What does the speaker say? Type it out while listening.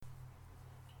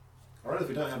surprised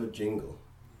we don't have a jingle.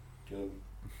 Should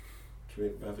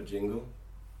we have a jingle?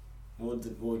 What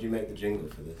would you make the jingle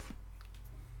for this?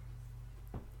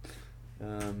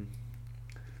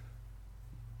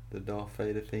 The Darth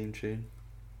Vader theme tune.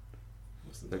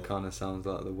 That kind of sounds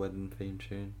like the wedding theme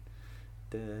tune.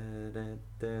 How's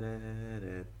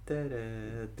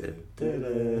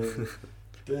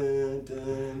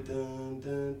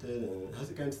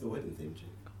it going to the wedding theme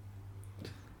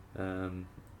tune?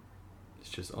 It's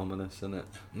just ominous, isn't it?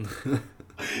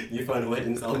 You find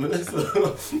weddings ominous?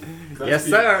 Yes,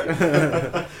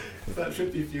 sir. That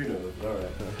should be funeral. All right.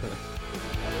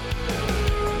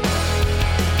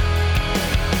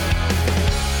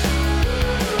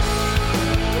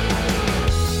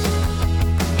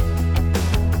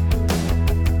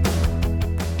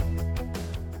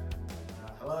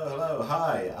 Hello,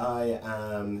 hi. I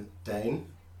am Dane.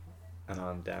 And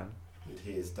I'm Dan. And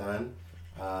he is Dan.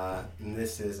 And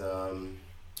this is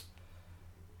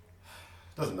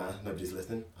doesn't matter, nobody's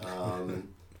listening.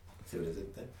 See what it is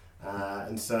there.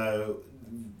 And so,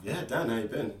 yeah, Dan, how you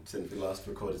been since we last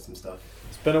recorded some stuff?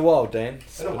 It's been a while, Dane.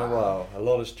 It's been a while. A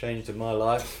lot has changed in my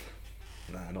life.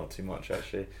 Nah, not too much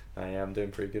actually. I am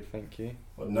doing pretty good, thank you.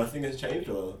 Well, nothing has changed,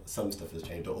 or some stuff has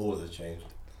changed, or all has changed?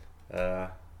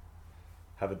 Have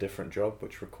a different job,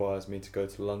 which requires me to go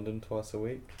to London twice a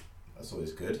week. That's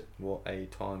always good. What a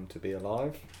time to be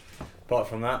alive. Apart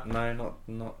from that, no,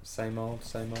 not same old.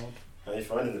 How are you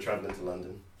finding the travelling to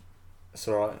London? It's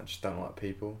alright, I just don't like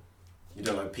people. You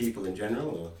don't like people in general,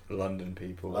 or? London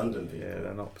people. London people? Yeah,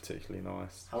 they're not particularly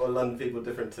nice. How are London people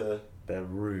different to... They're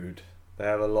rude. They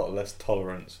have a lot less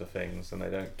tolerance for things and they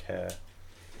don't care.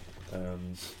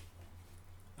 It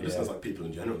just sounds like people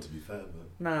in general, to be fair. But...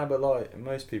 Nah, but like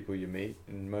most people you meet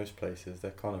in most places, they're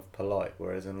kind of polite,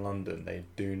 whereas in London they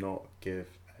do not give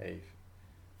a,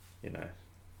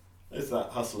 It's that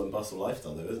hustle and bustle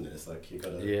lifestyle though, isn't it? It's like you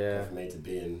gotta go from A to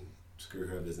B and screw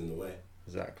whoever's in the way.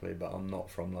 Exactly, but I'm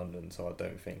not from London, so I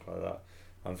don't think like that.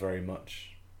 I'm very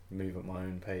much move at my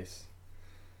own pace.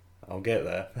 I'll get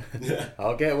there.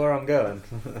 I'll get where I'm going.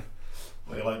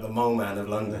 Well, you're like the mole man of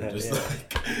London, just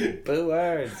like... Boo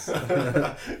words!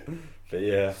 But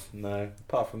yeah, no.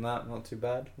 Apart from that, not too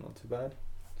bad.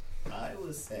 I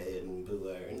was saying boo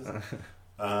words.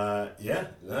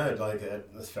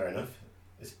 That's fair enough.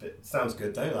 Sounds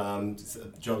good though.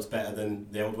 Job's better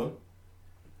than the old one.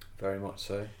 Very much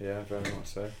so. Yeah, very much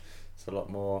so. It's a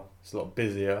lot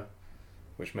busier,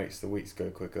 which makes the weeks go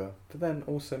quicker, but then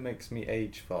also makes me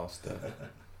age faster.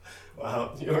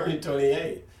 Wow, you're only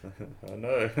 28. I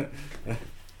know.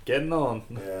 Getting on.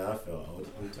 Yeah, I feel old.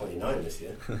 I'm 29 this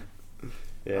year.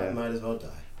 Yeah. I might as well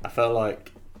die. I felt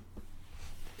like,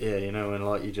 when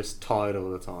like you're just tired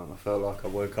all the time. I felt like I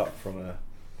woke up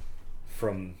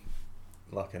from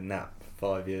like a nap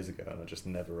 5 years ago and I just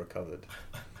never recovered.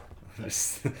 I'm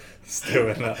just still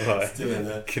in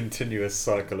that continuous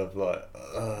cycle of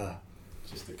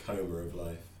just the coma of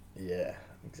life. Yeah,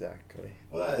 exactly.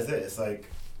 Well, that is it. It's like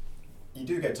you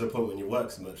do get to a point when you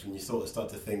work so much and you sort of start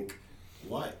to think,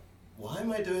 why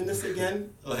am I doing this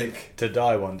again? Like to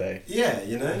die one day. Yeah,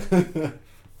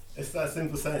 it's that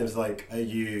simple saying. It's like, are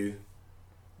you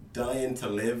dying to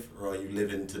live or are you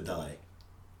living to die?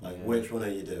 Like, which one are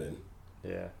you doing?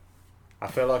 Yeah. I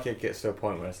feel like it gets to a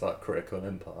point where it's like critical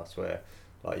impasse, where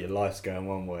like your life's going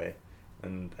one way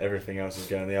and everything else is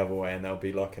going the other way, and there'll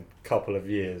be like a couple of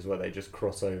years where they just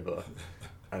cross over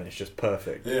and it's just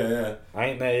perfect. Yeah. I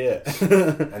ain't there yet.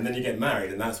 And then you get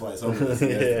married and that's why it's on this.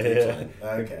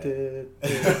 Okay.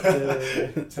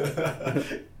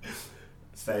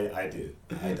 Say I do.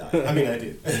 I die. I mean I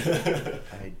do.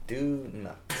 I do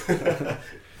not.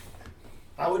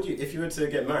 How would you, if you were to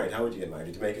get married, how would you get married?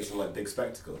 Would you make it some like big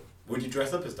spectacle? Would you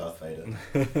dress up as Darth Vader?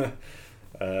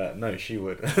 No, she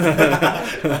would.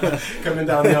 Coming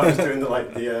down the aisle, doing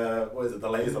the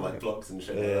laser like blocks and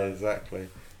shit. Yeah, exactly.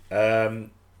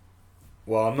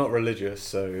 Well, I'm not religious,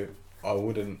 so I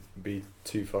wouldn't be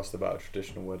too fussed about a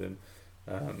traditional wedding.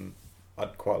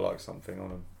 I'd quite like something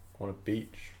on a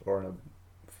beach or in a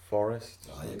forest.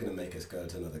 Oh, you're gonna make us go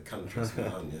to another country,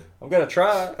 aren't you? I'm gonna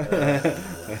try.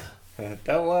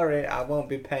 Don't worry, I won't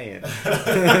be paying.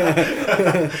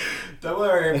 Don't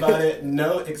worry about it.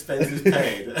 No expenses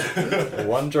paid.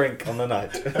 One drink on the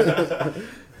night.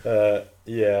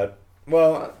 Yeah.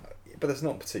 Well, but there's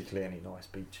not particularly any nice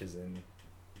beaches in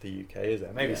the UK, is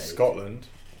there? Maybe Scotland.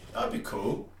 That'd be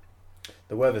cool.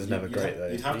 The weather's never great though.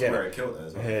 You'd have to wear a kilt there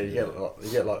as well. Yeah, you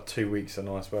get like 2 weeks of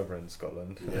nice weather in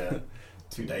Scotland. Yeah.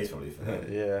 2 days probably for that.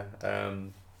 Yeah.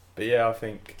 But yeah, I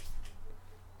think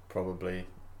probably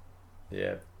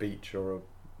beach or a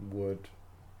wood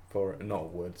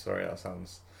not wood, sorry, that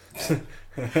sounds Take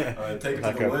it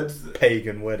like to the a woods.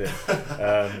 pagan wedding.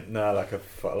 No, like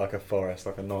a forest,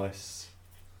 like a nice.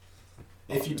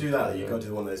 If you do that, you've got to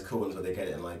do one of those cool ones where they get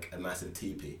it in like a massive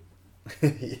teepee.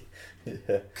 Yeah.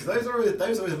 Because those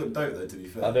always look dope though. To be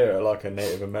fair, I do it at like a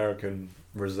Native American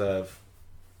reserve.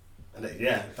 And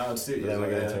that would suit you. Then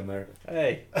we're going to America.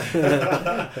 Hey.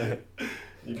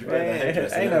 You could wear the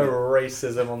headdress. Ain't no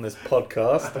racism on this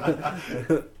podcast.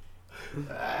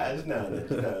 Just now and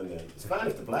then. It's fine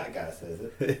if the black guy says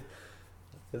it.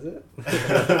 Is it?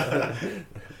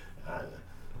 I don't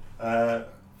know.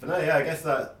 But no, yeah, I guess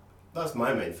that's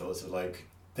my main thoughts of like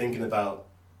thinking about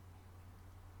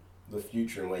the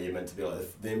future and where you're meant to be.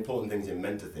 Like the important things you're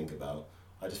meant to think about.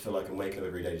 I just feel like I'm waking up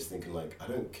every day just thinking like I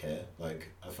don't care. Like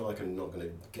I feel like I'm not going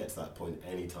to get to that point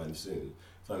anytime soon.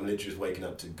 So I'm literally just waking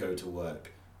up to go to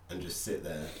work and just sit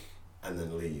there and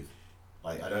then leave.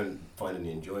 Like I don't find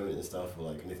any enjoyment in stuff,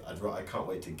 or like I can't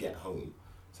wait to get home.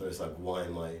 So it's like, why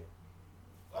am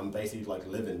I'm basically like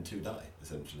living to die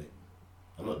essentially.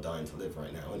 I'm not dying to live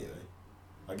right now anyway.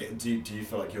 Do you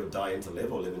feel like you're dying to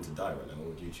live or living to die right now?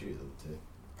 What would you choose of the two?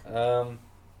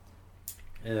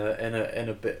 In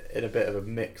a bit of a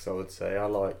mix, I would say. I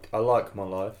like my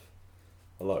life.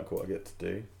 I like what I get to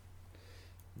do.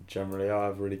 Generally, I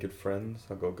have really good friends.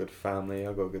 I've got a good family.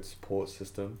 I've got a good support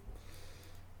system.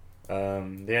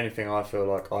 The only thing I feel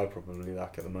like I probably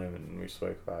lack at the moment, and we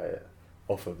spoke about it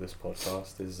off of this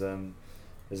podcast, is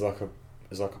like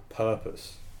a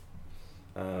purpose.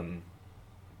 And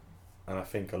I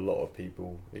think a lot of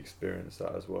people experience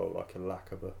that as well, like a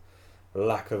lack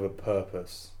of a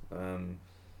purpose. And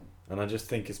I just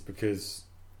think it's because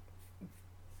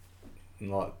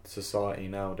like society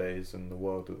nowadays and the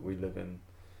world that we live in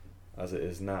as it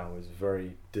is now is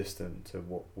very distant to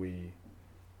what we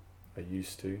are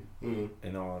used to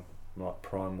in our like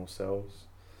primal selves.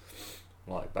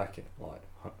 Like back in like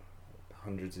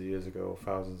hundreds of years ago or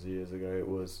thousands of years ago, it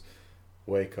was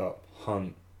wake up,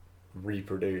 hunt,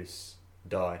 reproduce,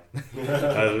 die.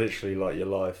 That's literally like your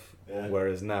life. Yeah.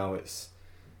 Whereas now it's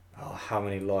how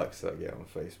many likes did I get on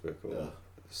Facebook or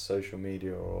social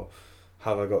media, or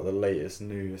have I got the latest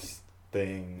newest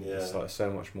thing? Yeah. It's like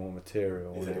so much more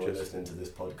material. Is anyone listening to this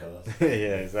podcast?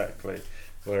 Yeah, exactly.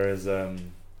 Whereas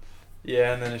and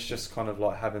then it's just kind of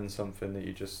like having something that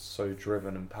you're just so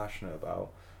driven and passionate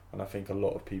about, and I think a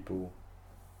lot of people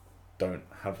don't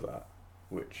have that,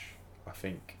 which I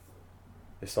think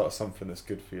it's like something that's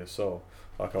good for your soul.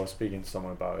 Like I was speaking to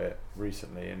someone about it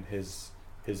recently, and his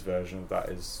version of that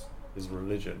is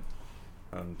religion,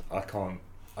 and I can't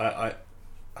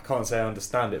say I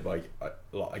understand it, but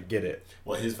I get it.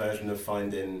 What, his version of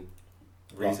finding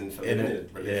reason for living in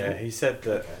religion? Yeah, he said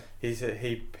that.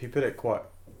 Okay. He put it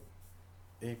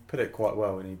quite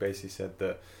well, and he basically said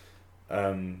that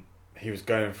he was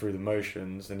going through the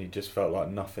motions and he just felt like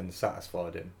nothing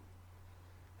satisfied him,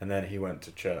 and then he went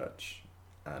to church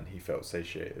and he felt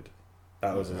satiated.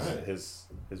 That was his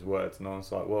words, and I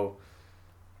was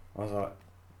like,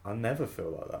 I never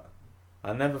feel like that.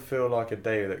 I never feel like a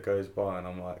day that goes by and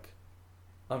I'm like,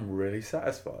 I'm really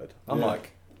satisfied. I'm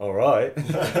like, all right.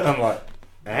 I'm like,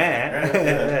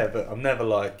 yeah, but I'm never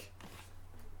like,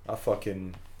 I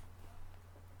fucking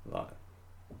like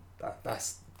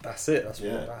that's it.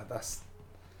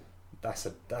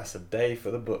 That's a day for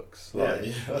the books.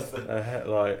 Like,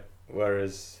 like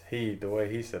whereas the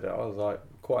way he said it, I was like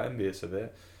quite envious of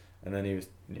it. And then he was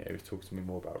talking to me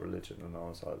more about religion, and I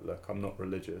was like, look, I'm not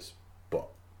religious, but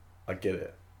I get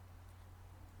it.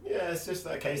 Yeah, it's just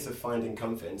that case of finding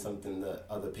comfort in something that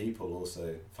other people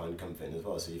also find comfort in as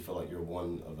well. So you feel like you're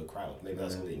one of a crowd. Maybe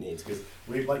that's all he needs. Because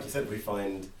like you said, we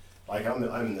find like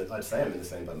I'd say I'm in the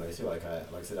same boat mostly. Like I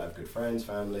said, I have good friends,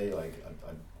 family. Like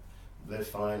I live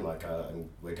fine. Like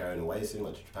we're going away soon,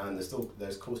 like to Japan.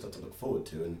 There's cool stuff to look forward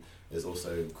to, and there's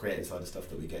also creative side of stuff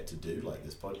that we get to do, like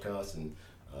this podcast and.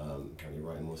 Currently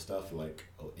writing more stuff, and like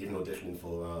even auditioning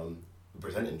for a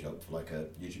presenting job for like a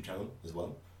YouTube channel as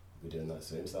well. We're doing that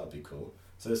soon, so that'd be cool.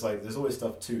 So it's like there's always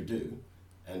stuff to do,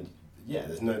 and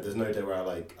there's no day where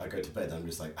I go to bed and I'm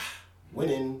just like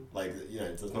winning, like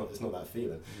it's not that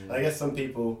feeling. And I guess some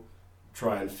people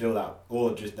try and feel that,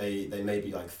 or just they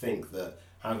maybe like think that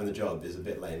having the job is a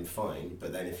bit lame, fine,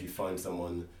 but then if you find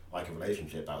someone like a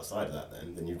relationship outside of that,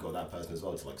 then you've got that person as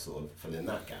well to like sort of fill in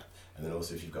that gap. And then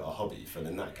also if you've got a hobby, fill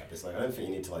in that gap. It's like I don't think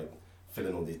you need to like fill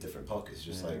in all these different pockets.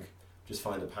 Just like just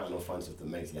find a pattern or find stuff that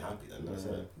makes you happy. Then that's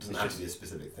it. It doesn't have to be a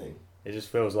specific thing. It just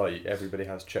feels like everybody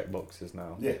has check boxes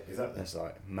now. Yeah, exactly. It's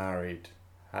like married,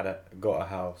 got a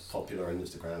house, popular on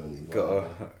Instagram, and got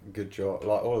a good job.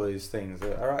 Like all these things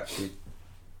that are actually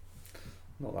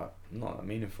not that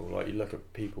meaningful. Like you look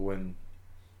at people in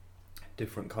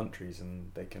different countries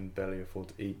and they can barely afford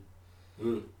to eat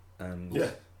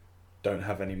and don't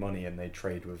have any money, and they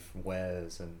trade with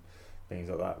wares and things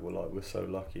like that. We're so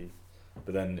lucky,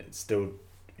 but then it's still,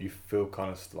 you feel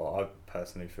kind of like, I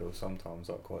personally feel sometimes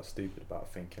like quite stupid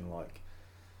about thinking like,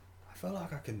 I feel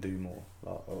like I can do more,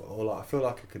 like, or like I feel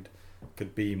like I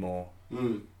could be more,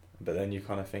 but then you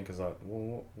kind of think as like,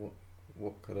 well,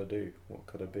 what could I do? What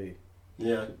could I be?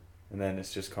 Yeah. And then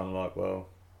it's just kind of like, well,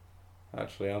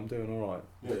 actually, I'm doing all right.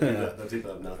 Yeah, the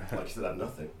people have nothing, like you said, have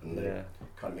nothing, and they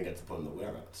can't even get to the point that we're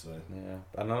at. So yeah,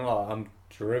 and I'm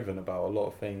driven about a lot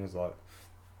of things. Like,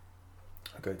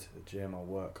 I go to the gym, I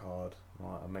work hard,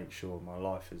 like, I make sure my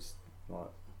life is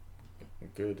like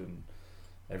good and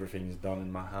everything's done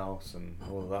in my house and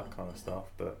all of that kind of stuff.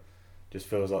 But just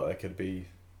feels like there could be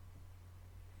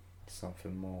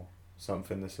something more,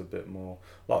 something that's a bit more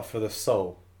like for the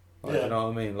soul. Like, you know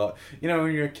what I mean? Like, you know,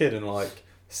 when you're a kid and like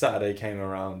Saturday came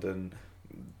around and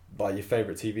like your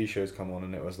favourite TV shows come on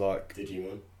and it was like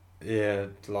Digimon. Yeah,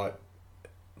 like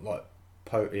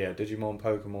Digimon,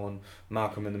 Pokemon,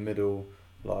 Malcolm in the Middle,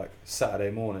 like Saturday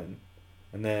morning,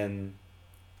 and then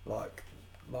like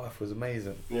life was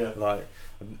amazing. Yeah. Like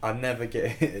I never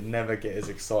get as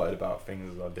excited about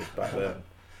things as I did back then.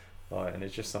 Like, and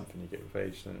it's just something you get with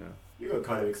age, don't you? You got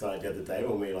kind of excited the other day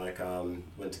when we like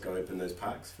went to go open those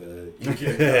packs for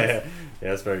Yu-Gi-Oh! Yeah,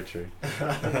 that's very true.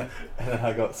 And then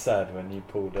I got sad when you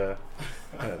pulled the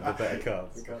better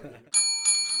cards.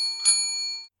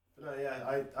 No,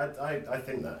 yeah, I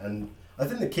think that, and I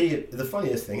think the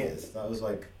funniest thing is that was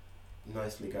like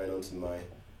nicely going on to my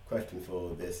question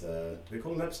for this. Do we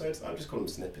call them episodes? I just call them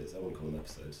snippets. I wouldn't call them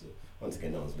episodes. So once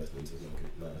again, no one's listening, so it's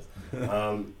not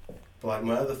matters. But like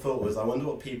my other thought was, I wonder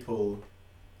what people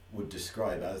would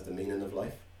describe as the meaning of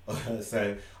life.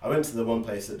 So I went to the one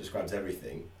place that describes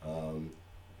everything.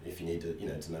 If you need to,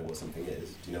 to know what something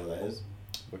is, do you know what that is?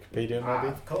 Wikipedia, maybe.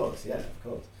 Of course, yeah, of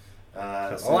course.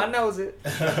 I knows it.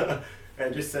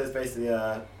 It just says basically,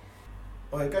 it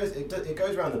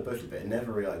goes around the bush a bit. It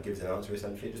never really like gives an answer.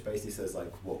 Essentially, it just basically says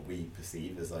like what we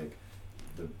perceive as like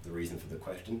the reason for the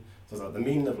question. So it's like the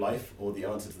meaning of life, or the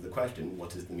answer to the question,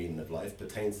 what is the meaning of life,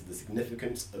 pertains to the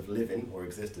significance of living or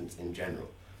existence in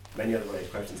general. Many other related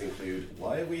questions include,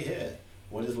 why are we here?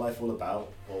 What is life all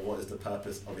about? Or what is the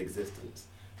purpose of existence?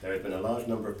 There have been a large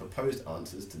number of proposed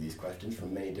answers to these questions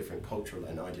from many different cultural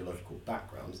and ideological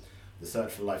backgrounds. The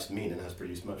search for life's meaning has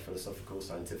produced much philosophical,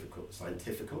 scientific,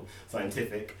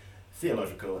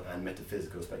 theological, and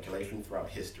metaphysical speculation throughout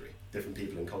history. Different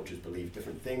people and cultures believe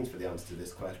different things for the answer to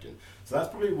this question. So that's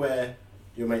probably where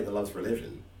your mate that loves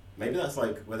religion, maybe that's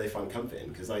like where they find comfort in.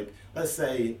 Because like, let's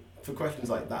say for questions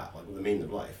like that, like the meaning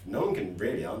of life, no one can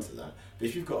really answer that. But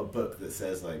if you've got a book that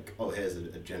says like, oh, here's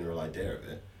a general idea of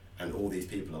it, and all these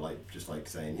people are like just like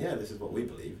saying, yeah, this is what we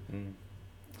believe.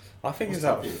 I think it's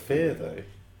out of fear though.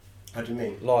 How do you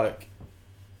mean? Like,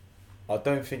 I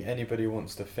don't think anybody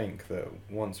wants to think that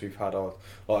once we've had our...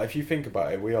 Like, if you think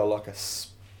about it, we are like a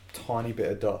tiny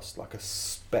bit of dust, like a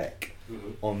speck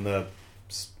on the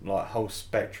whole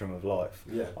spectrum of life.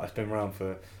 Yeah. Like, it's been around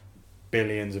for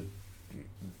billions of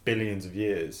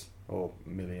years, or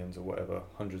millions or whatever,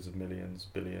 hundreds of millions,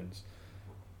 billions.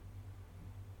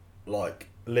 Like,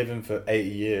 living for 80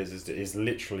 years is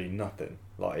literally nothing.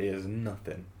 Like, it is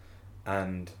nothing.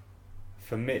 And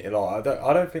for me, like,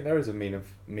 I don't think there is a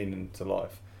meaning to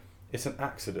life. It's an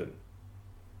accident.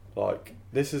 Like,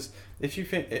 this is, if you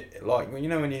think it, like, you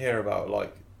know, when you hear about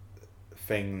like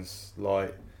things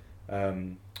like,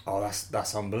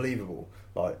 that's unbelievable.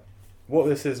 Like, what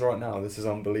this is right now, this is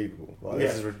unbelievable. Like,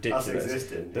 this is ridiculous. Us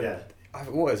existing.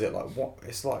 What is it like? What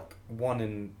it's like 1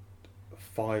 in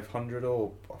 500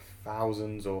 or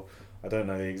thousands, or I don't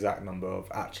know the exact number,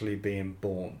 of actually being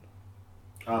born.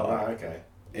 Oh, like, right, okay.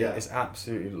 Yeah, it's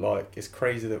absolutely like, it's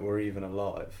crazy that we're even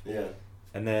alive. Yeah.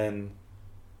 And then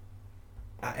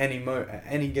at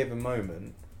any given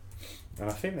moment, and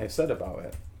I think they've said about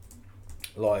it,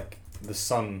 like the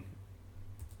sun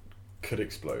could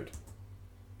explode.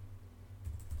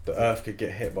 The Earth could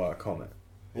get hit by a comet.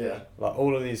 Yeah. Like,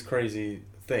 all of these crazy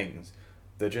things,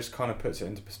 that just kind of puts it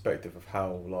into perspective of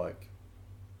how, like,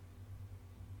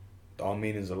 our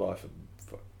meanings of life are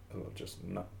just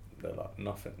they're like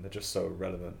nothing. They're just so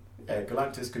irrelevant. Yeah,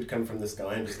 Galactus could come from the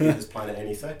sky and just leave this planet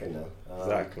any second now.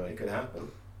 Exactly. It could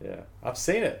happen. Yeah, I've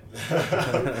seen it.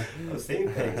 I've seen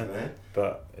things, man.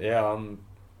 But yeah,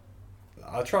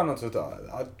 I try not to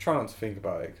think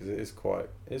about it, because it is quite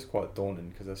daunting,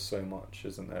 because there's so much,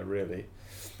 isn't there, really?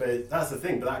 But that's the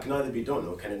thing. But that can either be daunting,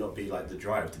 or can it not be like the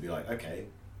drive to be like, okay,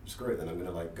 screw it, then I'm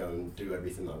gonna like go and do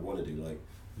everything that I want to do, like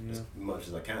as much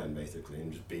as I can, basically,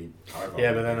 and just be however.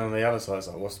 Yeah, but then on the other side, it's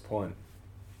like, what's the point?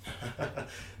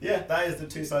 Yeah, that is the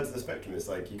two sides of the spectrum. It's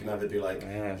like you can either be like,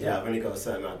 yeah, I've only got a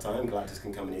certain amount of time. Galactus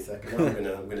can come any second.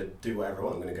 Now I'm gonna do whatever I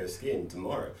want. I'm gonna go skiing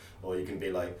tomorrow. Or you can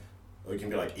be like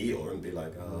Eeyore and be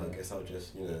like, oh, I guess I'll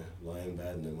just lie in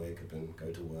bed and then wake up and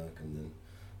go to work and then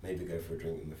maybe go for a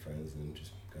drink with my friends and then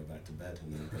just go back to bed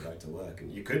and then go back to work.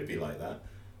 And you could be like that,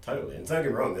 totally. And don't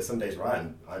get me wrong, there's some days where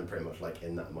I'm pretty much like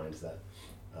in that mindset.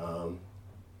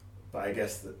 But I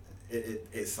guess that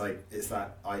it's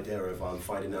that idea of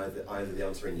finding either the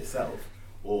answer in yourself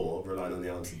or relying on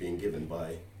the answer being given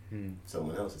by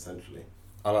someone else, essentially.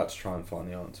 I like to try and find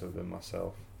the answer within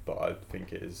myself, but I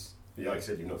think it is. Yeah, like I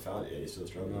said, you've not found it yet. You're still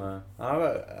struggling. No,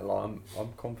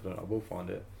 I'm confident I will find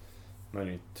it. I'm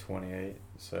only 28,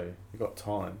 so you've got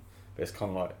time. But it's kind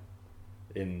of like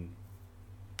in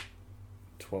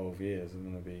 12 years I'm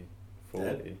going to be 40.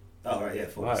 Yeah. Oh, right, yeah,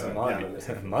 40.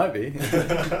 It might be.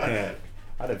 Yeah.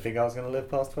 I don't think I was going to live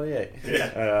past 28.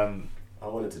 Yeah. I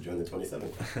wanted to join the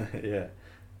 27. Yeah.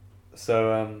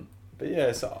 So, but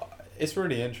yeah, it's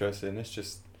really interesting.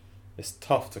 It's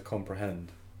tough to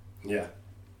comprehend. Yeah.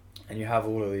 And you have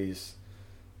all of these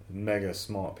mega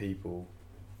smart people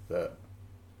that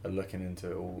are looking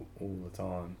into it all the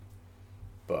time.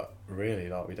 But really,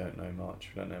 like, we don't know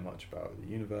much. We don't know much about the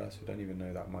universe. We don't even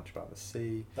know that much about the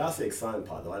sea. That's the exciting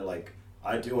part, though.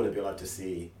 I do want to be alive to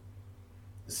see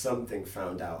something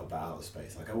found out about outer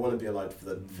space. Like, I want to be alive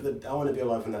I want to be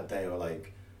alive on that day where,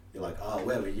 you're like, oh,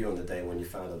 where were you on the day when you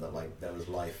found out that, there was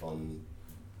life on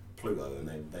Pluto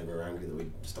and they were angry that we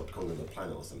stopped calling them a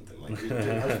planet or something.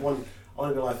 I want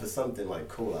to be alive for something,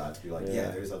 cool like that, to be like, yeah,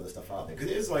 there is other stuff out there.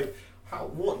 Because it is like,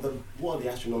 what are the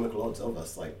astronomical odds of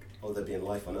us, of there being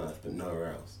life on Earth but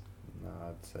nowhere else? No,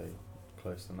 I'd say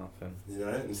close to nothing.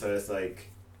 And so it's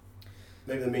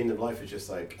maybe the meaning of life is just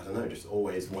I don't know, just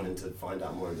always wanting to find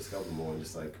out more and discover more and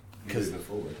just moving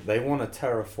forward. They want to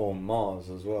terraform Mars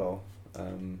as well.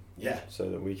 So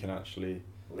that we can actually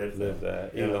live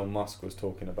there. Yeah. Elon Musk was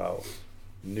talking about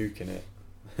nuking it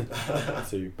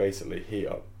to basically heat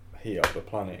up the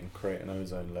planet and create an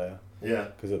ozone layer. Yeah.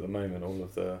 Because at the moment, all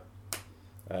of the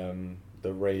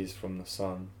rays from the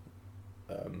sun,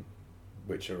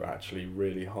 which are actually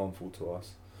really harmful to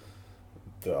us,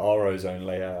 our ozone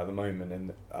layer at the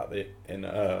moment in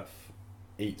Earth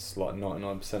eats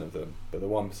 99% of them, but the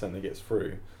 1% that gets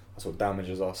through, that's what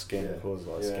damages our skin,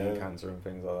 causes skin cancer and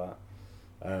things like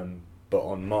that. But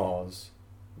on Mars,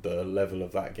 the level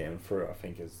of that getting through, I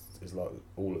think, is like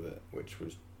all of it, which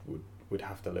would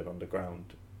have to live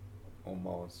underground on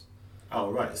Mars. Oh,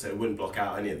 right, so it wouldn't block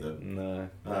out any of them? No.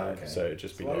 Okay. So it'd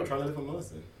just be why are you trying to live on Mars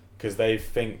then? Because they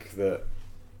think that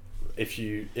if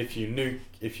you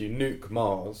nuke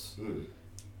Mars,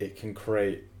 it can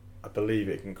create, I believe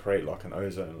it can create an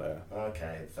ozone layer.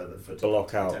 Okay,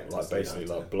 block out,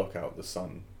 block out the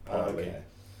sun partly. Okay.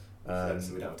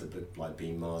 So we'd have to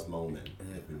be Mars mole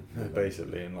men.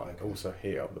 Basically, and also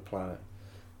heat up the planet.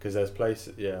 Because there's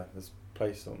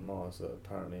places on Mars that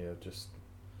apparently are just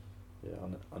it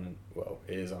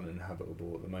is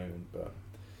uninhabitable at the moment, but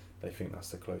they think that's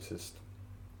the closest.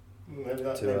 Maybe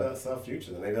that's our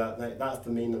future. Maybe that's the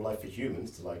meaning of life for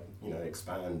humans, to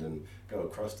expand and go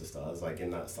across the stars,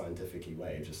 in that scientific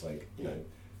way, just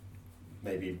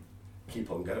maybe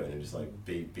keep on going and just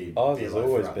be. Ours has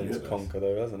always been to conquer,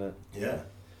 though, hasn't it? Yeah.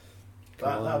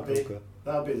 That'll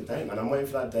be the day, man. I'm waiting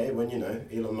for that day when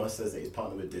Elon Musk says that he's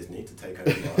partnered with Disney to take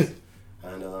over Mars,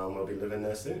 and we'll be living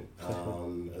there soon. As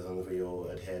long as we all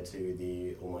adhere to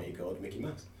the Almighty God, Mickey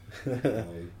Mouse. So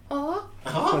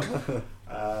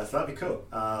that'd be cool.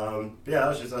 But yeah, that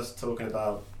was just us talking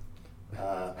about,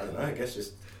 I don't know, I guess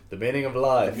just the meaning of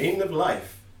life. The meaning of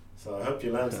life. So I hope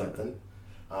you learned something.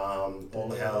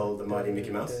 All hail the mighty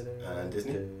Mickey Mouse and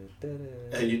Disney.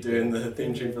 Are you doing the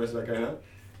theme tune for us about going out?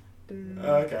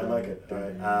 Okay, I like it.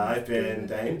 Alright. I've been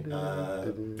Dane.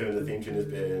 Doing the theme tune has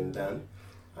been Dan.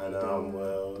 And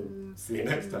we'll see you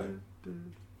next time.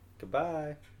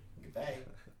 Goodbye. Goodbye.